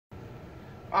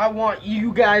I want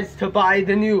you guys to buy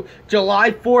the new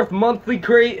July 4th monthly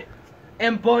crate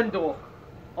and bundle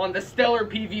on the Stellar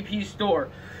PvP store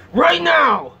right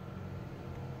now!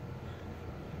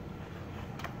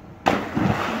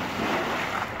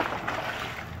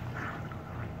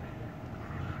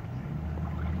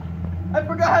 I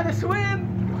forgot how to swim!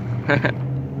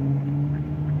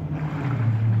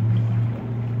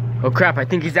 Oh crap, I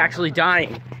think he's actually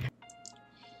dying.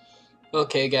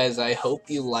 Okay guys, I hope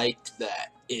you liked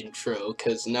that intro,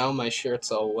 because now my shirt's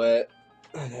all wet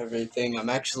and everything. I'm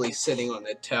actually sitting on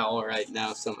a towel right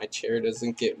now so my chair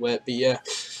doesn't get wet, but yeah.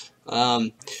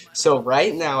 So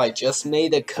right now I just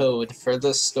made a code for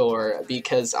the store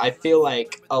because I feel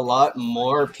like a lot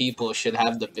more people should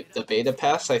have the beta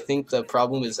pass. I think the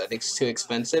problem is that it's too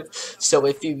expensive. So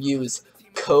if you use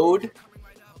code,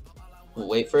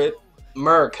 wait for it,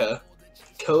 Murica,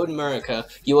 code Murica,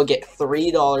 you will get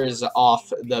 $3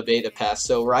 off the beta pass.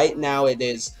 So right now it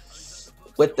is,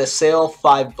 with the sale,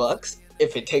 $5.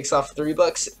 If it takes off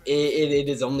 $3, it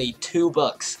is only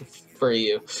 $2 for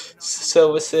you.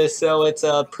 So it's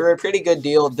a pretty good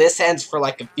deal. This ends for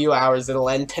like a few hours. It'll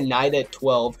end tonight at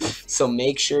 12. So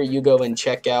make sure you go and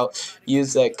check out,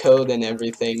 use that code and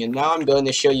everything. And now I'm going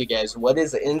to show you guys what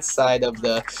is inside of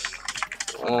the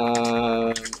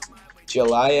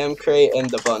July M crate and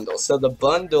the bundle. So the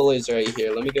bundle is right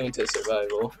here. Let me go into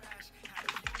survival.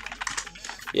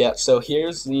 Yeah, so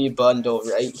here's the bundle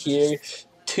right here.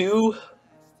 2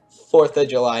 4th of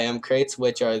July M crates,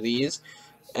 which are these,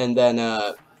 and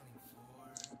then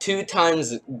 2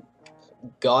 times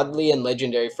godly and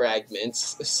legendary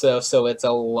fragments. So it's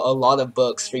a lot of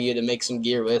books for you to make some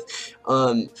gear with.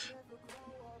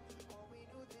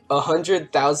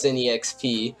 100,000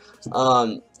 EXP.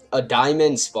 A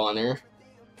diamond spawner,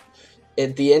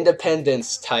 the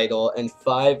Independence title, and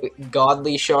 5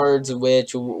 godly shards,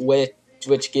 which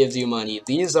gives you money.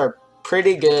 These are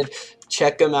pretty good.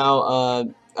 Check them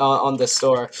out on the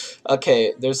store.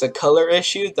 Okay, there's a color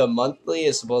issue. The monthly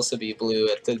is supposed to be blue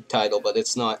at the title, but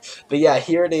it's not. But yeah,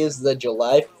 here it is, the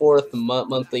July 4th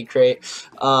monthly crate.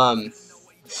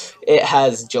 It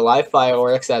has July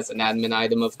fireworks as an admin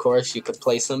item, of course. You could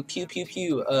play some pew pew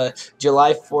pew.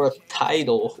 July 4th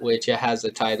title, which it has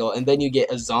a title, and then you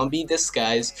get a zombie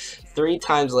disguise, 3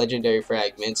 times legendary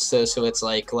fragments. So it's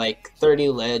like 30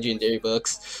 legendary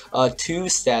books, 2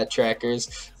 stat trackers,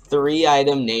 3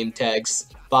 item name tags,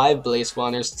 5 blaze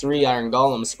spawners, 3 iron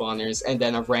golem spawners, and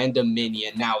then a random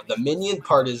minion. Now the minion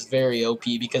part is very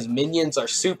OP because minions are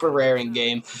super rare in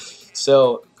game.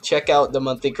 So check out the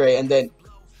monthly crate, and then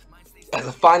as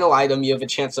a final item, you have a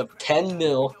chance of 10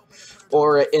 mil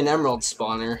or an emerald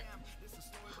spawner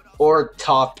or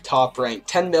top rank.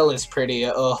 10 mil is pretty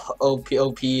OP.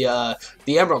 The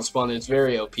emerald spawner is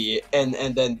very OP, and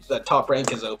then the top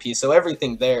rank is OP. So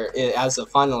everything there as a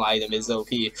final item is OP.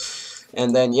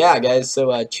 And then yeah, guys.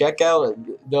 So check out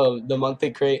the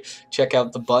monthly crate. Check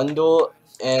out the bundle,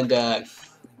 and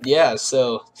yeah.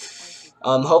 So.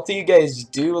 Hopefully you guys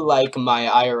do like my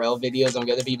IRL videos. I'm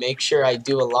gonna make sure I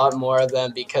do a lot more of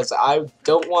them because I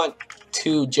don't want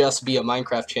to just be a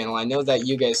Minecraft channel. I know that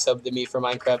you guys subbed to me for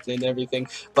Minecraft and everything,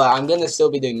 but I'm gonna still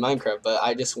be doing Minecraft. But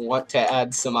I just want to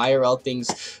add some IRL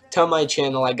things to my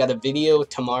channel. I got a video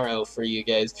tomorrow for you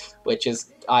guys, which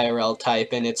is IRL type,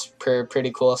 and it's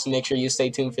pretty cool. So make sure you stay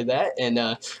tuned for that. And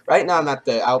right now I'm at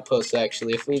the outpost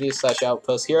actually. If we do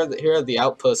 /outpost, here are the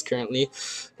outposts currently.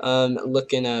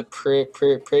 Looking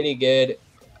pretty good.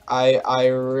 I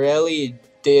really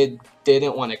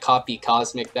didn't want to copy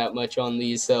Cosmic that much on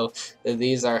these, so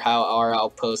these are how our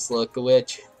outposts look,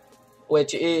 which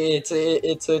it's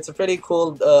a pretty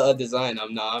cool design.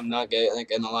 I'm not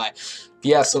gonna lie.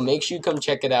 Yeah, so make sure you come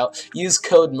check it out. Use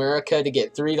code Murica to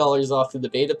get $3 off of the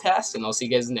beta pass, and I'll see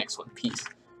you guys in the next one. Peace.